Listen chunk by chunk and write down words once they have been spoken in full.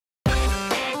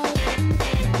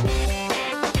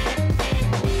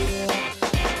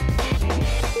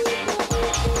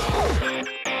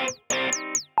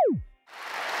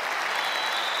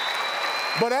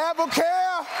But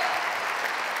Advocare,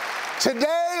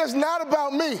 today is not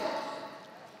about me.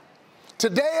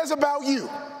 Today is about you.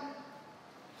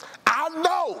 I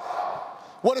know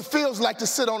what it feels like to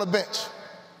sit on a bench.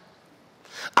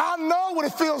 I know what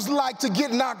it feels like to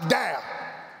get knocked down.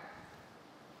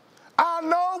 I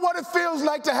know what it feels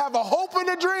like to have a hope and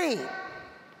a dream,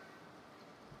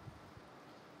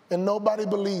 and nobody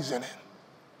believes in it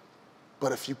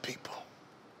but a few people.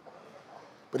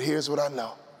 But here's what I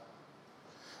know.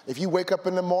 If you wake up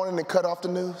in the morning and cut off the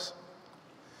news,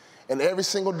 and every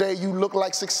single day you look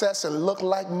like success and look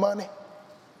like money,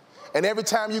 and every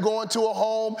time you go into a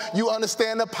home, you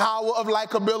understand the power of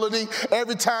likability.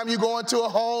 Every time you go into a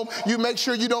home, you make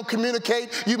sure you don't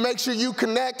communicate. You make sure you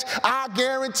connect. I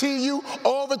guarantee you,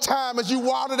 over time, as you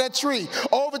water that tree,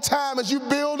 over time, as you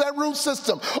build that root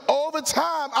system, over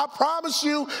time, I promise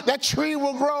you, that tree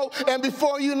will grow, and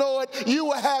before you know it, you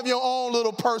will have your own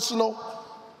little personal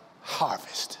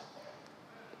harvest.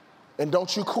 And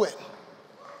don't you quit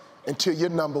until you're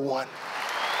number one.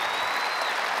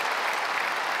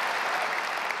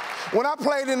 When I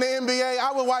played in the NBA,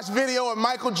 I would watch video of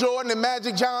Michael Jordan and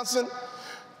Magic Johnson,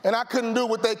 and I couldn't do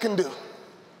what they can do.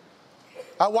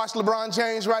 I watch LeBron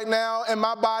James right now, and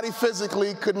my body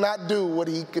physically could not do what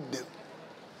he could do.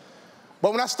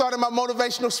 But when I started my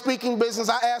motivational speaking business,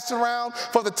 I asked around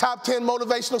for the top 10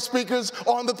 motivational speakers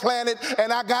on the planet,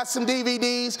 and I got some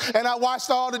DVDs, and I watched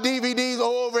all the DVDs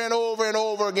over and over and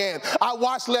over again. I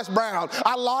watched Les Brown.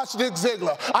 I watched Zig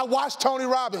Ziglar. I watched Tony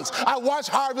Robbins. I watched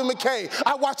Harvey McKay.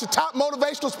 I watched the top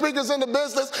motivational speakers in the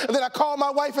business, and then I called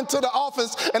my wife into the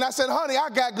office, and I said, honey, I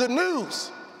got good news.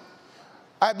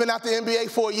 I had been out the NBA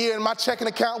for a year, and my checking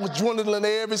account was dwindling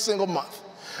every single month.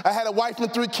 I had a wife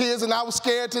and 3 kids, and I was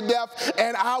scared to death,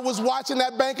 and I was watching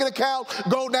that banking account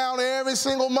go down every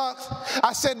single month.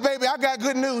 I said, baby, I got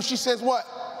good news. She says, what?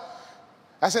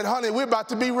 I said, honey, we're about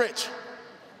to be rich.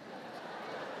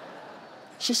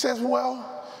 She says,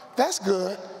 well, that's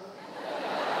good.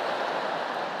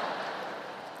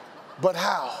 But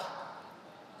how?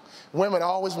 Women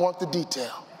always want the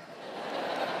detail.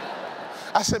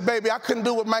 I said, baby, I couldn't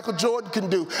do what Michael Jordan can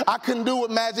do. I couldn't do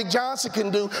what Magic Johnson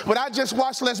can do, but I just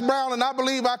watched Les Brown, and I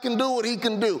believe I can do what he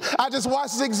can do. I just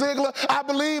watched Zig Ziglar. I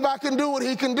believe I can do what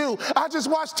he can do. I just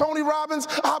watched Tony Robbins.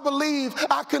 I believe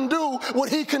I can do what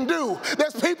he can do.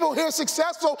 There's people here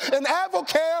successful in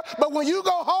Advocare, but when you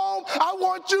go home, I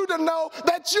want you to know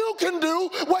that you can do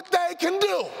what they can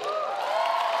do.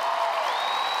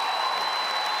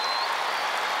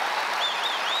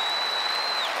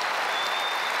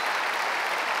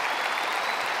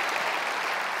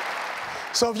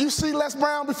 So if you see Les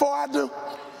Brown before I do,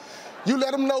 you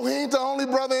let him know he ain't the only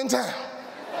brother in town.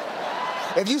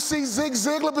 If you see Zig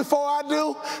Ziglar before I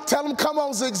do, tell him, come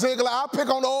on, Zig Ziglar, I'll pick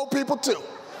on the old people too.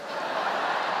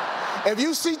 If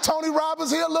you see Tony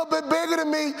Robbins, he a little bit bigger than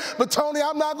me, but Tony,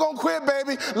 I'm not gonna quit,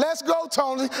 baby. Let's go,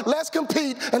 Tony. Let's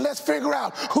compete, and let's figure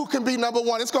out who can be number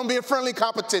one. It's gonna be a friendly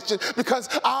competition because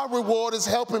our reward is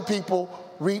helping people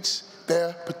reach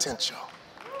their potential.